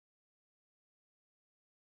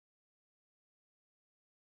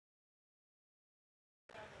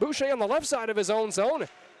Boucher on the left side of his own zone.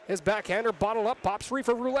 His backhander bottled up, pops free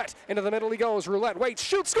for Roulette. Into the middle he goes. Roulette waits,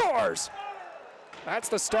 shoots, scores! That's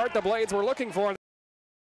the start the Blades were looking for.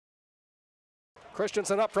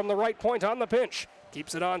 Christensen up from the right point on the pinch.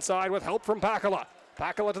 Keeps it onside with help from Pakala.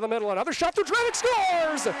 Pakala to the middle, another shot through traffic,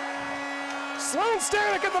 scores! Sloan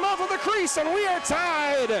Stanek at the mouth of the crease, and we are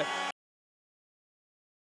tied!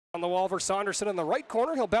 On the wall for Saunderson in the right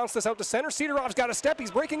corner. He'll bounce this out to center. Cedarov's got a step.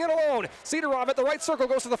 He's breaking it alone. Cedorov at the right circle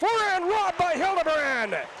goes to the forehand. Robbed by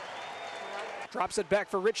Hildebrand. Drops it back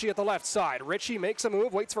for Ritchie at the left side. Ritchie makes a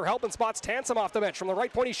move, waits for help, and spots Tansom off the bench. From the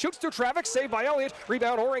right point, he shoots through traffic. Saved by Elliott.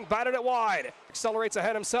 Rebound, Oring batted it wide. Accelerates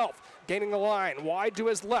ahead himself. Gaining the line. Wide to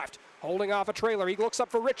his left. Holding off a trailer. He looks up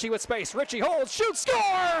for Ritchie with space. Ritchie holds, shoots,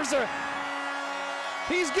 scores!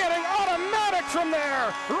 He's getting automatic from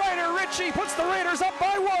there. Ryder Ritchie puts the Raiders up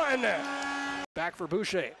by 1. Back for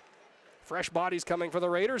Boucher. Fresh bodies coming for the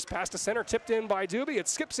Raiders. Pass to center, tipped in by Doobie. It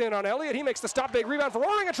skips in on Elliott. He makes the stop. Big rebound for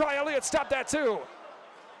Oring. A try. Elliott stopped that too.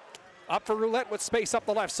 Up for Roulette with space up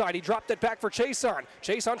the left side. He dropped it back for Chason.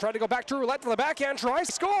 Chason tried to go back to Roulette for the backhand try.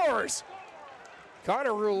 Scores!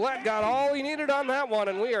 Connor Roulette got all he needed on that one,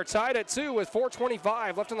 and we are tied at 2 with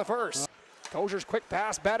 4:25 left in the first. Kozier's quick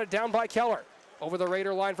pass batted down by Keller. Over the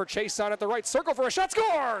Raider line for Chason at the right circle for a shot,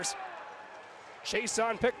 scores!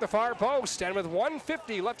 Chason picked the far post, and with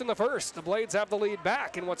 1:50 left in the first, the Blades have the lead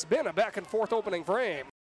back in what's been a back and forth opening frame.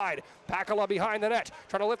 Pakala behind the net,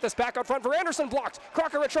 trying to lift this back out front for Anderson, blocked.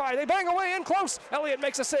 Crocker a try, they bang away in close. Elliott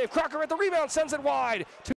makes a save, Crocker at the rebound, sends it wide.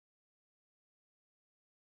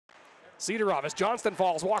 Cedorov as Johnston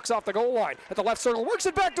falls, walks off the goal line. At the left circle, works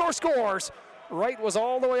it backdoor, scores! Wright was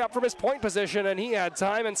all the way up from his point position, and he had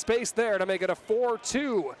time and space there to make it a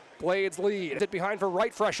 4-2 Blades lead. It behind for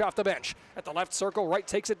Wright, fresh off the bench. At the left circle, Wright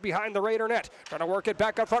takes it behind the Raider net. Trying to work it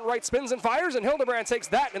back up front, Wright spins and fires, and Hildebrand takes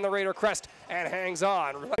that in the Raider crest and hangs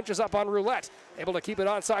on. Inches up on Roulette, able to keep it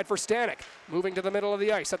onside for Stanek. Moving to the middle of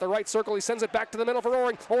the ice. At the right circle, he sends it back to the middle for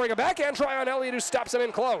Oring. Oring a backhand try on Elliott, who stops him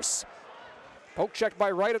in close. Poke checked by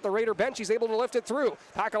Wright at the Raider bench. He's able to lift it through.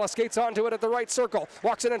 Pakala skates onto it at the right circle.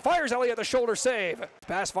 Walks in and fires. Elliott the shoulder save.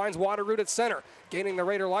 Pass finds Waterroot at center. Gaining the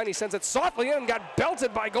Raider line. He sends it softly in and got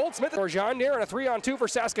belted by Goldsmith. Gorjandier and a 3-on-2 for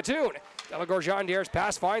Saskatoon. Gorjandier's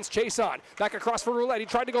pass finds Chason. Back across for Roulette. He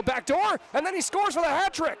tried to go backdoor and then he scores for the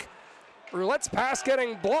hat trick. Roulette's pass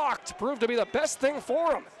getting blocked proved to be the best thing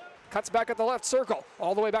for him. Cuts back at the left circle.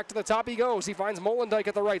 All the way back to the top he goes. He finds Molendijk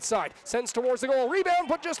at the right side. Sends towards the goal. Rebound,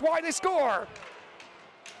 put just wide. They score.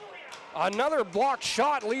 Another blocked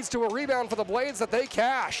shot leads to a rebound for the Blades that they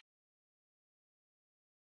cash.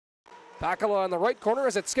 Pakala in the right corner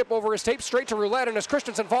as it skip over his tape straight to Roulette, and as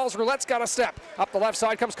Christensen falls, Roulette's got a step. Up the left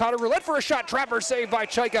side comes Connor Roulette for a shot. Trapper saved by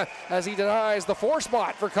Chaika as he denies the 4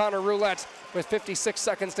 spot for Connor Roulette with 56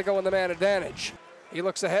 seconds to go in the man advantage. He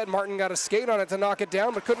looks ahead. Martin got a skate on it to knock it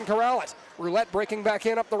down, but couldn't corral it. Roulette breaking back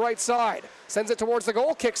in up the right side. Sends it towards the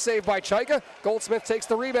goal. Kick saved by Chaika. Goldsmith takes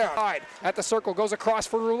the rebound. At the circle, goes across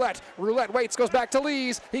for Roulette. Roulette waits, goes back to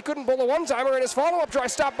Lees. He couldn't pull a one-timer, and his follow-up try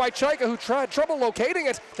stopped by Chaika, who tried trouble locating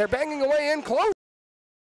it. They're banging away in close.